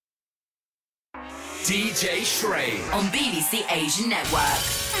DJ SHRAII on BBC Asian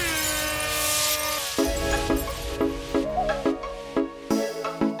Network.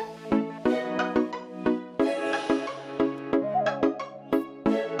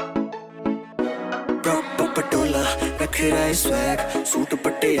 रखराए swag suit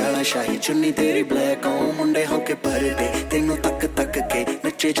Patiala शाही चुन्नी तेरी ब्लैक आओ मुंडे होके भरदे तेनू तक तक के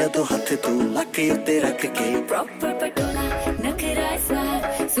नचे जदों हथ तू लके उत्ते रख के प्रॉपर पटोला नखराए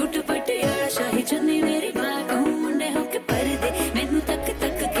स्वैग सूट पटियाला शाही चुन्नी तेरी ब्लैक आओ मुंडे होके भरदे मेनू तक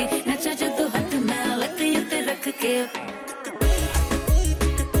तक के नचा जदों हथ मैं लके उत्ते रख के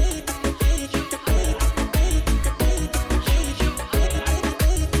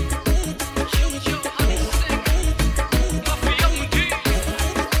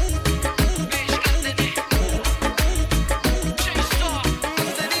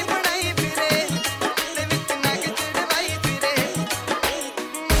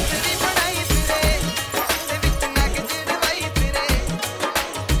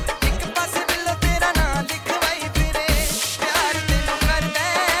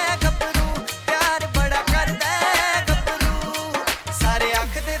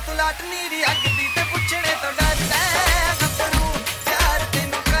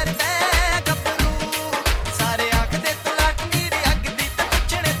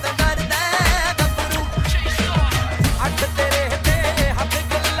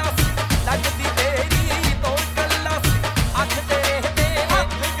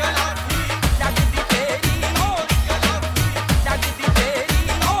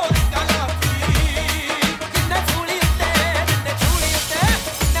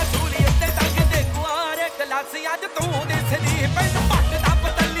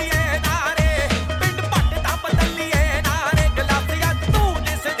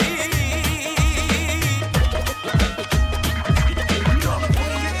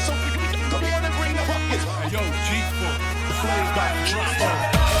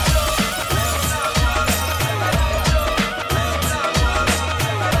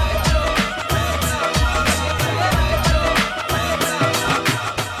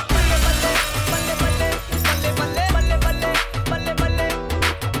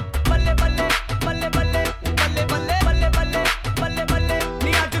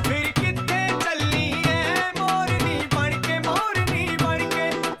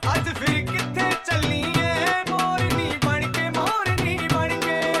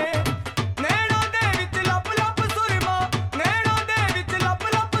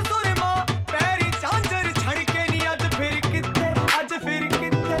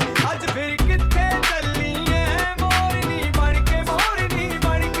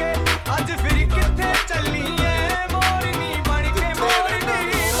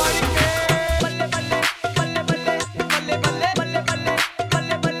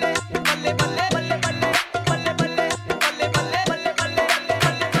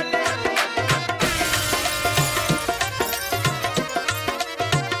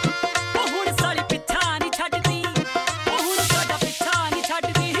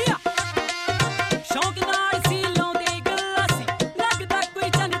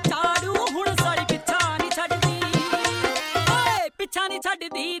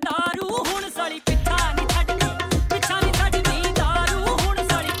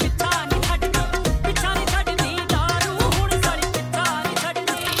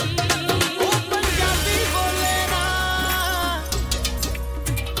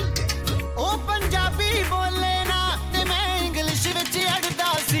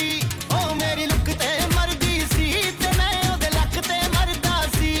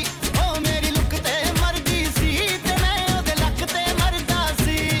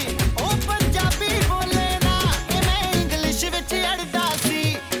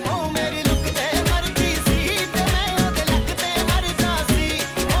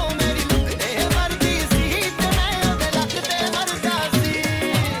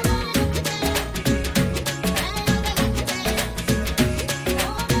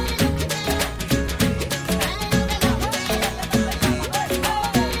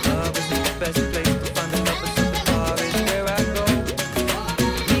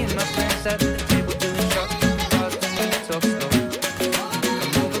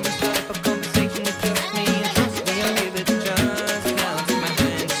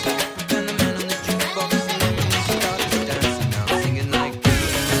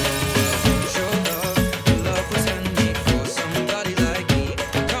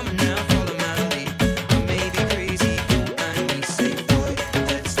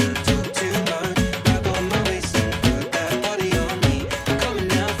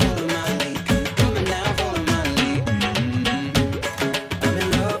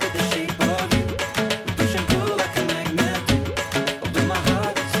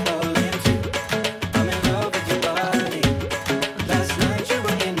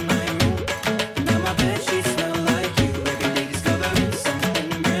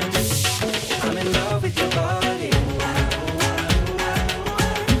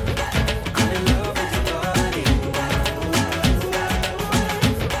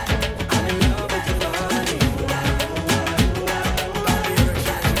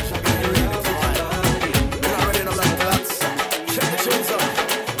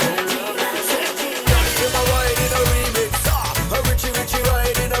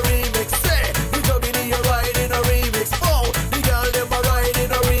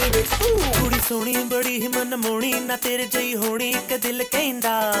ਅਨਮੋਣੀ ਨਾ ਤੇਰੇ ਜਈ ਹੋਣੀ ਇੱਕ ਦਿਲ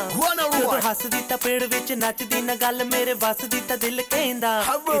ਕਹਿੰਦਾ ਜਦੋਂ ਹੱਸਦੀ ਤਾਂ ਪੇੜ ਵਿੱਚ ਨੱਚਦੀ ਨਾ ਗੱਲ ਮੇਰੇ ਵੱਸ ਦੀ ਤਾਂ ਦਿਲ ਕਹਿੰਦਾ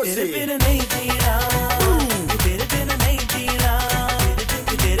ਤੇਰੇ ਬਿਨ ਨਹੀਂ ਜੀਣਾ ਤੇਰੇ ਬਿਨ ਨਹੀਂ ਜੀਣਾ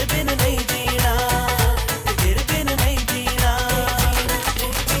ਤੇਰੇ ਬਿਨ ਨਹੀਂ ਜੀਣਾ ਤੇਰੇ ਬਿਨ ਨਹੀਂ ਜੀਣਾ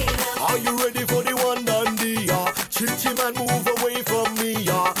Are you ready for the one dandy? Chitty man move away from me.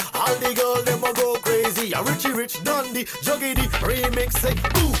 All the girls them a go crazy. Richie Rich Dandy, Juggedy remix say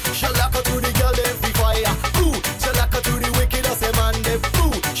ooh, shalaka to the girl them fi fire. Ooh, shalaka to the wicked as a man them.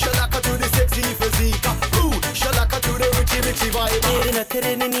 Ooh, shalaka to the sexy physique. Ooh, shalaka to the Richie vibe. ਤੇਰੇ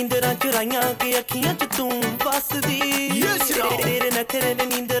ਨਖਰੇ ਨੇ ਨੀਂਦਰਾਂ ਚੁਰਾਈਆਂ ਕਿ ਅੱਖੀਆਂ 'ਚ ਤੂੰ ਵਸਦੀ ਤੇਰੇ ਨਖਰੇ ਨੇ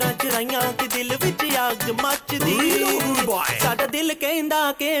ਨੀਂਦਰਾਂ ਚੁਰਾਈਆਂ ਕਿ ਦਿਲ ਵਿੱਚ ਅੱਗ ਮੱਚਦੀ ਸਾਡਾ ਦਿਲ ਕਹਿੰਦਾ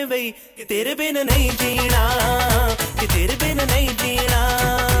ਕਿ ਬਈ ਕਿ ਤੇਰੇ ਬਿਨ ਨਹੀਂ ਜੀਣਾ ਕਿ ਤੇਰੇ ਬਿਨ ਨਹੀਂ ਜੀਣਾ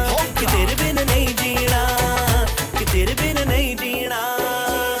ਕਿ ਤੇਰੇ ਬਿਨ ਨਹੀਂ ਜੀਣਾ ਕਿ ਤੇਰੇ ਬਿਨ ਨਹੀਂ ਜੀਣਾ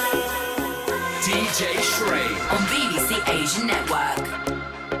DJ SHRAII on BBC Asian Network.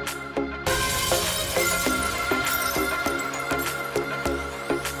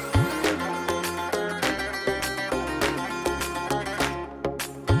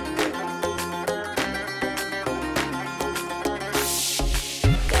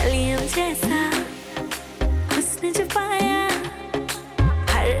 जैसा हुस्न छुपाया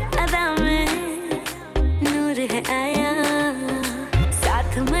हर अदा में नूर है आया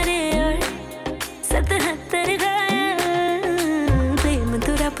साथ मरे और 77 गाया प्रेम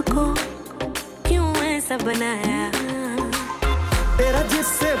तो रब को क्यों ऐसा बनाया तेरा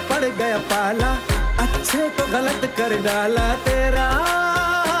जिससे पड़ गया पाला अच्छे को गलत कर डाला तेरा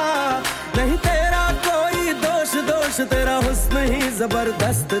नहीं तेरा कोई दोष तेरा हुस्न ही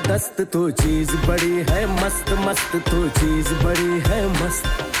जबरदस्त दस्त तू चीज बड़ी है मस्त मस्त तू चीज बड़ी है मस्त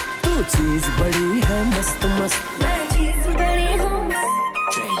तू चीज बड़ी है मस्त मस्त मैं चीज बड़ी हूँ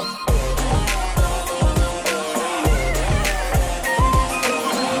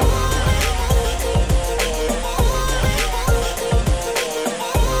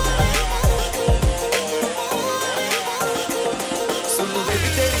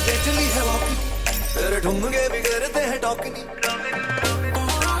ढूंढे भी करते हैं टॉकनी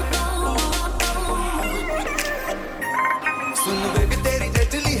सुन बेबी तेरी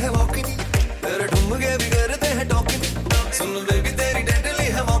डेडली है वॉकनी तेरे ढूंढे भी करते हैं टॉकनी सुन बेबी तेरी डेडली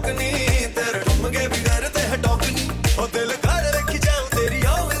है वॉकनी तेरे ढूंढे भी करते हैं टॉकनी ओ दिल कर रखी जाऊं तेरी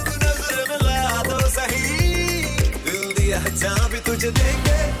आवाज़ तू नजर मिला दो सही दिल दिया जहां भी तुझे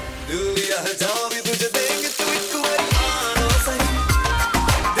देंगे दिल दिया जहां भी तुझे देंगे तू एक बारी आना सही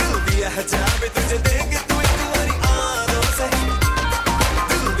दिल दिया जहां भी तुझे देंगे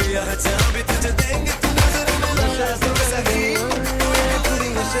जहाँ भी तुझे देंगे तू नजर मिला तो सही पूरी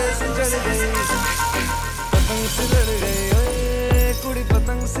नशे से चढ़ गई पतंग से लड़ गई ओए कुड़ी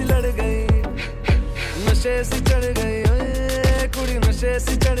पतंग से लड़ गई नशे से चढ़ गई ओए कुड़ी नशे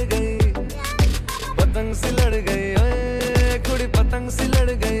से चढ़ गई पतंग से लड़ गई ओए कुड़ी पतंग से लड़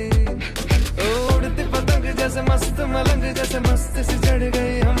गई उड़ती पतंग जैसे मस्त मलंग जैसे मस्त सी चढ़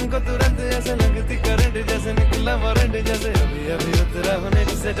गई हमको तुरंत ऐसे लगती करंट जैसे निकला वारंट जैसे अभी अभी उतरा होने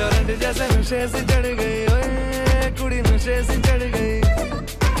से टोरेंट जैसे नशे से चढ़ गई ओए कुड़ी नशे से चढ़ गई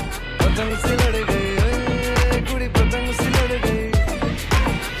पतंग से लड़ गई ओए कुड़ी पतंग से लड़ गई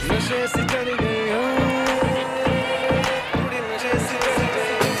नशे से चढ़ गई ओए कुड़ी नशे से चढ़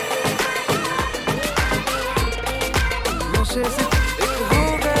गई नशे से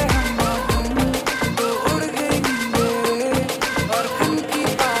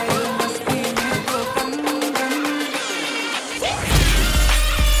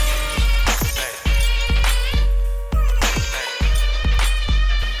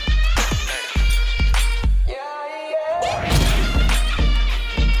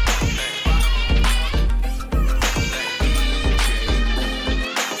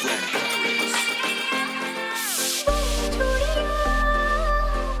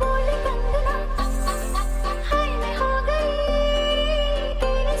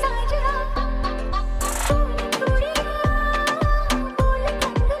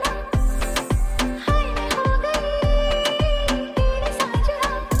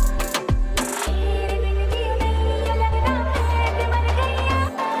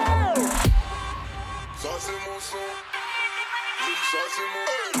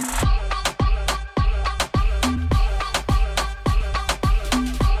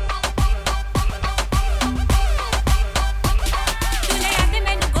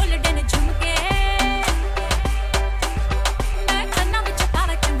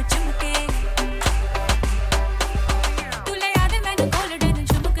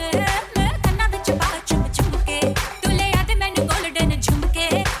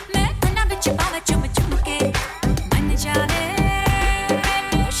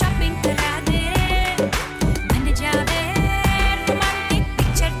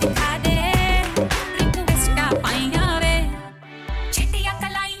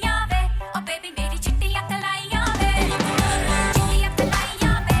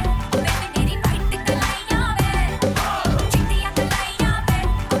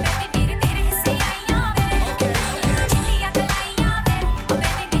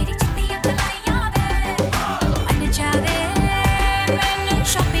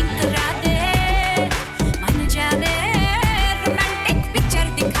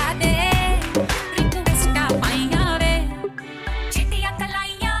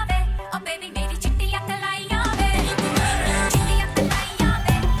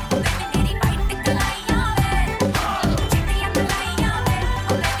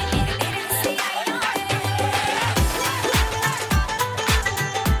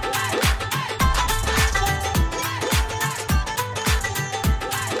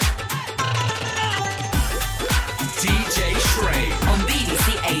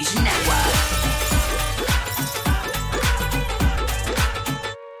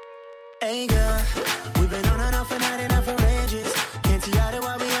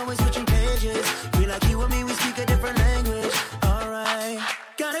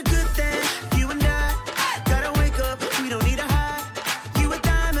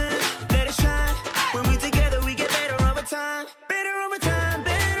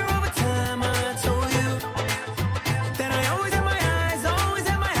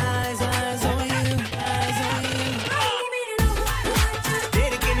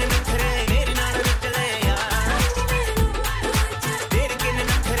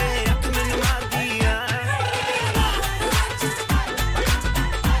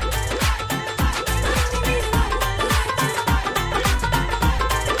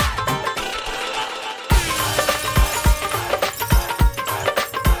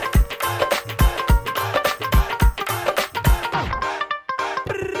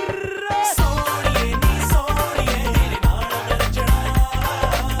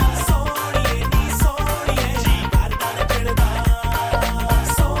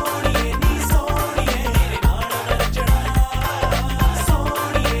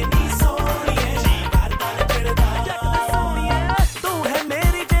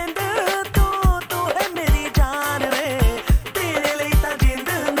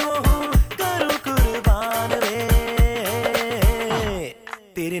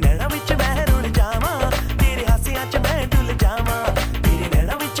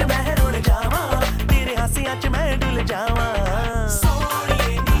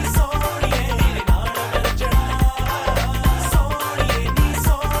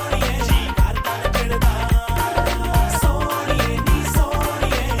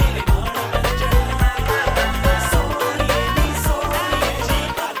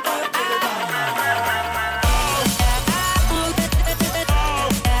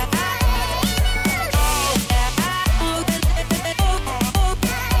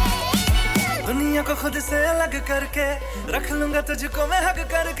दुनिया को खुद से अलग करके रख लूंगा तुझको मैं हक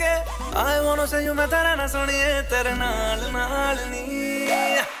करके I wanna say you मैं तेरा ना सुनिए तेरे नाल नाल नी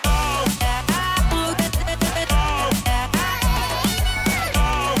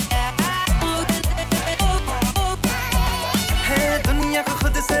दुनिया को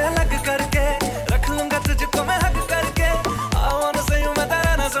खुद से अलग करके रख लूंगा तुझको मैं हक करके I wanna say you मैं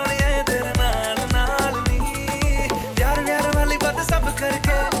तेरा ना सुनिए तेरे नाल नाल नी प्यार प्यार वाली बात सब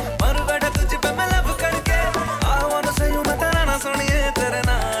करके मर बैठा तुझ पे मैं लब करके I wanna say you मैं तेरा ना सुनिए तेरे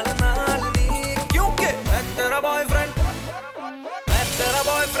नाल नाल नी क्योंकि मैं तेरा बॉयफ्रेंड मैं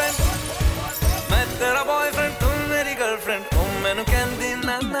तेरा बॉयफ्रेंड तुम मेरी गर्लफ्रेंड तुम मैनू कहंदी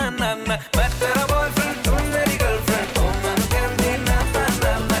ना ना ना ना मैं तेरा बॉयफ्रेंड तुम मेरी girlfriend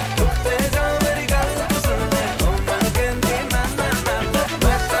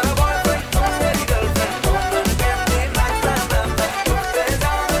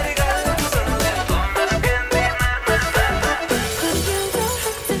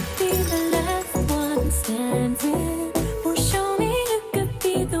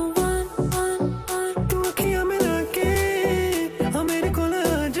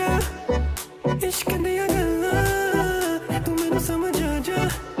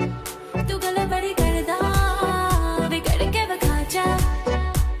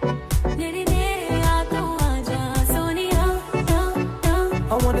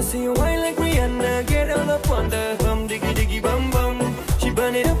See you whine like Rihanna, get all up on the bum diggy diggy bum bum. She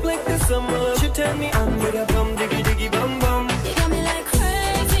burn it up like the summer. She turn me on with a bum diggy diggy bum bum. You got me like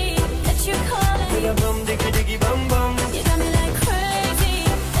crazy that you're calling. With a bum diggy diggy bum bum. You got me like crazy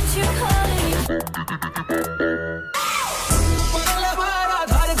that you're calling.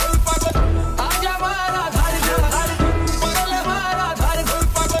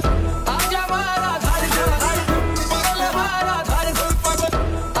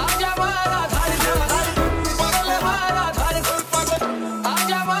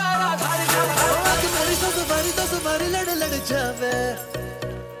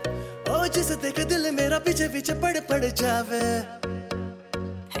 देख दिल मेरा पीछे पीछे पड़ जावे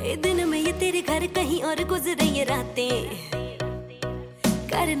है दिन में ये तेरे घर कहीं और गुजरे ये रातें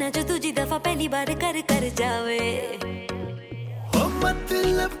करना जो तुझी दफा पहली बार कर जावे हो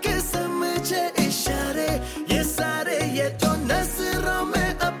मतलब के समझे इशारे ये सारे ये तो नजरों में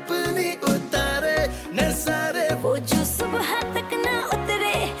अपनी उतारे नजारे वो जो सुबह तक ना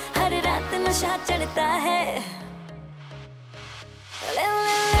उतरे हर रात नशा चढ़ता है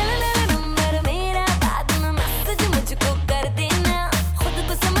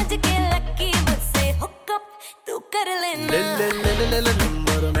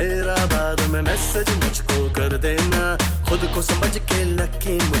नंबर मेरा बाद में मैसेज मुझको कर देना खुद को समझ के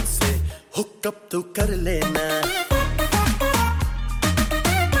लकी मुझसे हुकअप तू कर लेना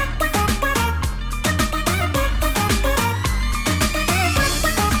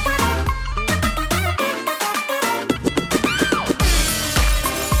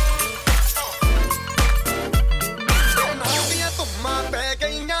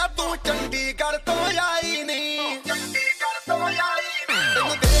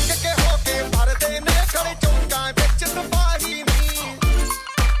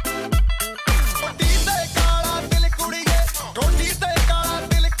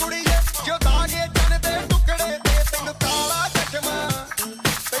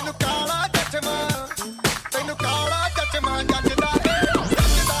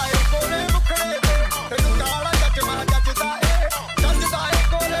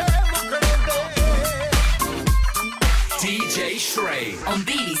SHRAII on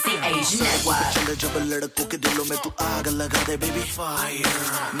BBC Asian Network. चले जब लड़कों के दिलों में तू आग लगा दे बेबी फायर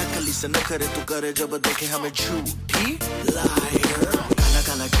नकली से नखरे तू करे जब देखे हमें झूठी लायर काला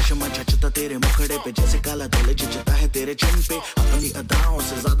काला चश्मा जचता तेरे मुखड़े पे जैसे काला दिल जचता है तेरे चिन पे अपनी अदाओं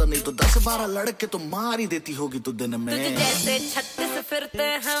से ज्यादा नहीं तो 10-12 लड़के तो मार ही देती होगी तू दिन में तुझे जैसे 36 फिरते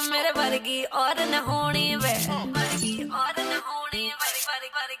हैं मेरे वर्गी और न होनी वे वर्गी और न होनी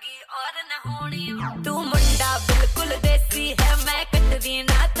वर्गी और न होनी तू मुंडा बिल्कुल देसी है मैं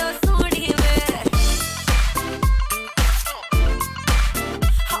कटरीना तो सोनी वे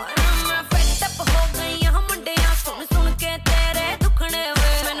हाँ मैं फेड अप हो गई हम मुंडियां सुन के तेरे दुखने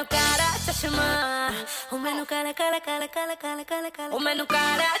वे मैनू काला चश्मा ओ मैनू काला काला काला काला काला काला काला ओ मैनू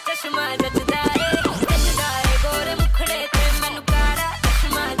काला चश्मा जचदा है गोरे मुखड़े ते मैनू काला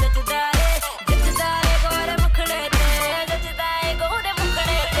चश्मा जचदा है गोरे मुखड़े ते जचदा है गोरे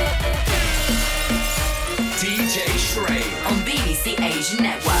मुखड़े ते DJ SHRAII on BBC Asian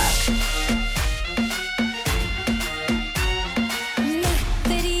Network.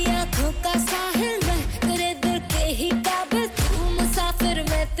 तेरी आँखों का साहिल मैं तेरे दिल के ही काबिल तू मुसाफिर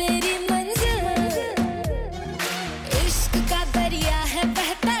मैं तेरी मंजिल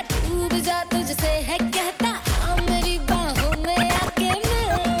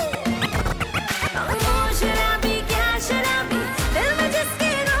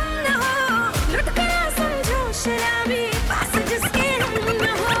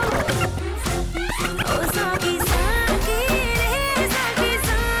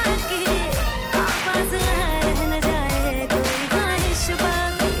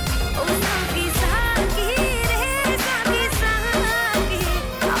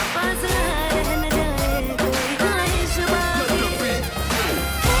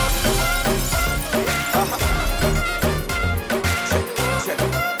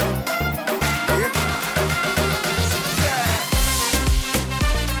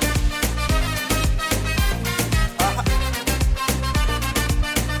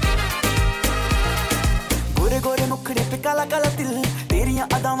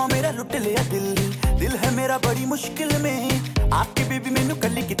दावा मेरा लुट लिया दिल है मेरा बड़ी मुश्किल में आपकी बेबी मैनू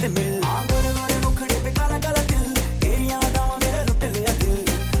कली किते मिल गोरे गोरे मुखड़े पे काला काला दिल तेरिया दावा मेरा लुट लिया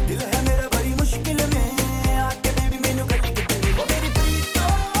दिल है मेरा बड़ी मुश्किल में आपकी बेबी मैनू कली किते मिल ओ मेरी प्रीतो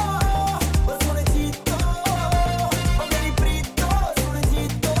ओ सोने जीतो ओ मेरी प्रीतो सोने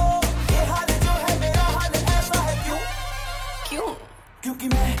जीतो ये हाल जो है मेरा हाल ऐसा है क्यों क्योंकि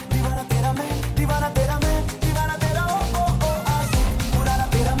मैं दीवाना तेरा मैं दीवाना तेरा मैं दीवाना तेरा ओ आशिक पुराना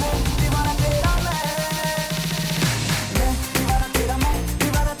तेरा मैं दीवाना तेरा मैं दीवाना तेरा मैं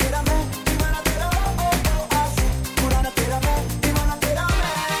दीवाना तेरा मैं दीवाना तेरा ओ आशिक पुराना तेरा मैं दीवाना तेरा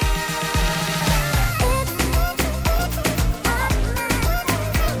मैं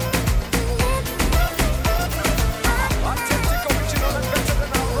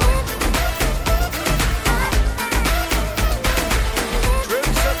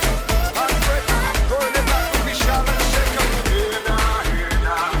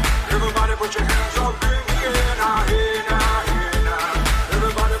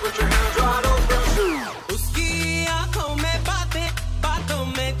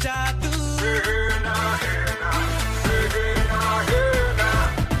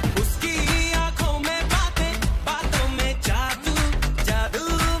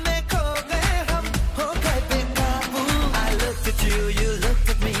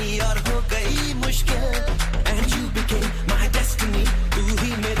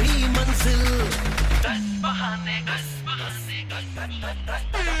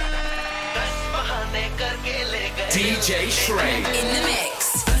DJ SHRAII in the mix.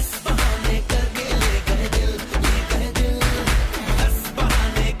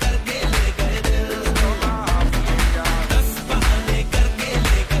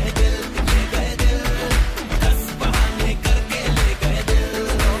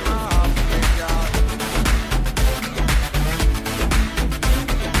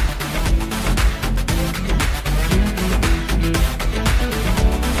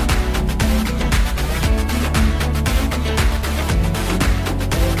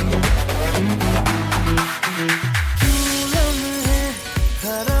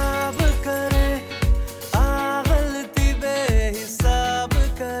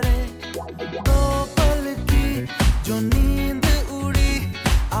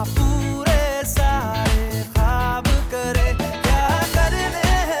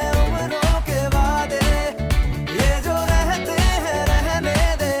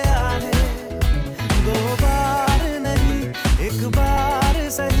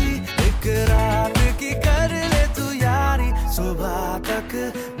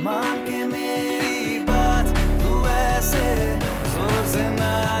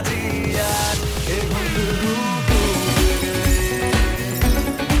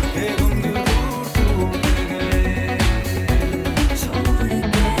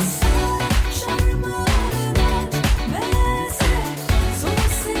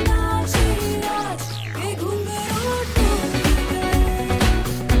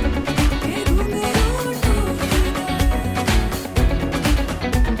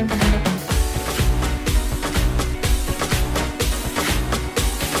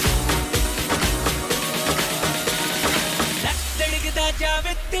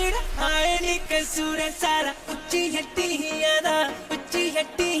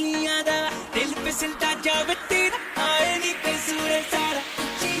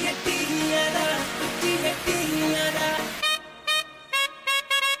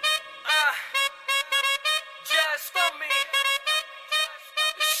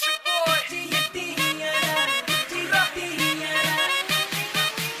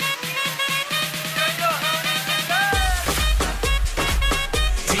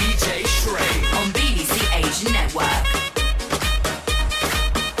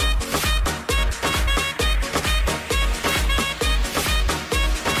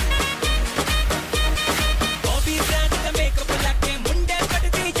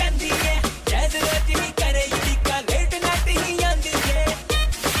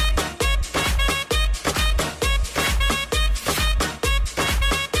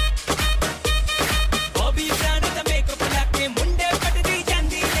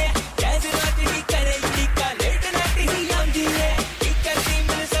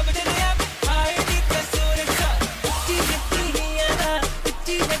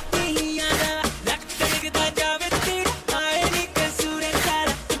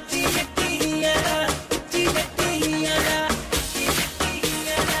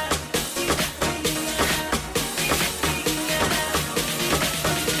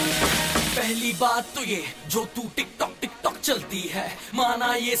 बात तो ये जो तू टिकटॉक चलती है,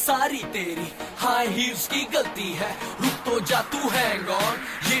 माना ये सारी तेरी हाई हील्स की गलती है। रुक तो तो जा तू हैंग ऑन,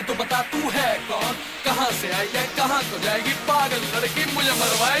 ये तो बता तू है कौन, कहाँ से आई है कहाँ को जाएगी, पागल लड़की मुझे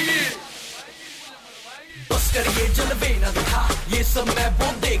मरवाएगी। बस कर ये जलवे न दिखा, ये सब मैं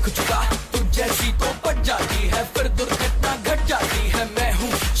वो देख चुका, तू जैसी तो पट जाती है फिर दुर्घटना घट जाती है। मैं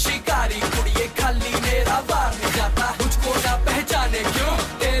हूँ शिकारी कुड़िए, खाली मेरा वार नहीं जाता, मुझको ना पहचाने क्यों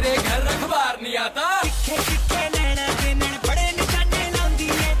तेरे घर अखबार नहीं आता।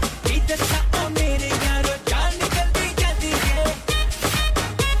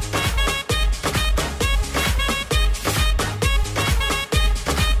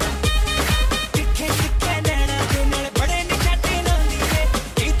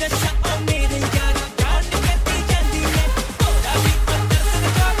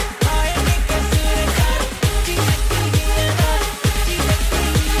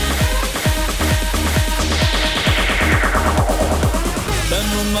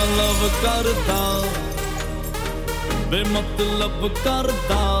 करदा बेमतलब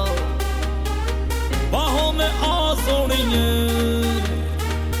करदा बाहों में आ सोनिए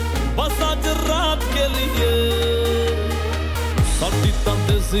बस आज रात के लिए साडी तां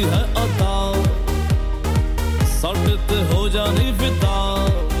देसी है अदा साडे ते हो जानी फिदा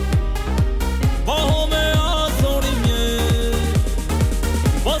बाहों में आ सोनिए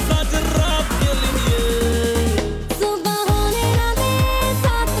बस आज रात के लिए।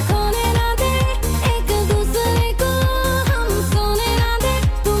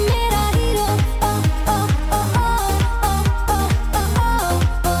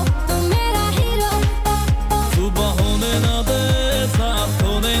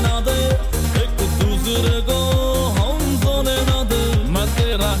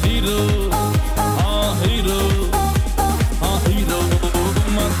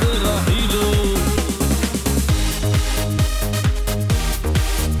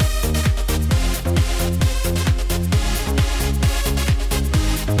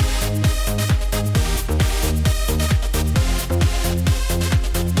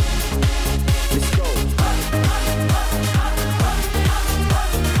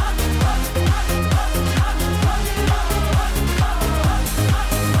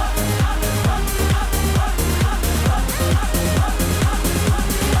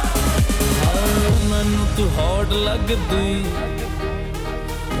 लगदी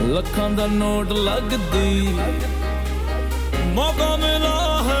लखां दा नोट लगदी मौका मिला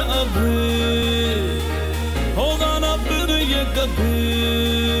है अभी होगा ना फिर ये कभी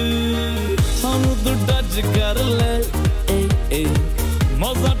सानू तू टच कर ले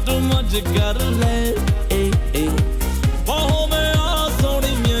मजा टू मच कर ले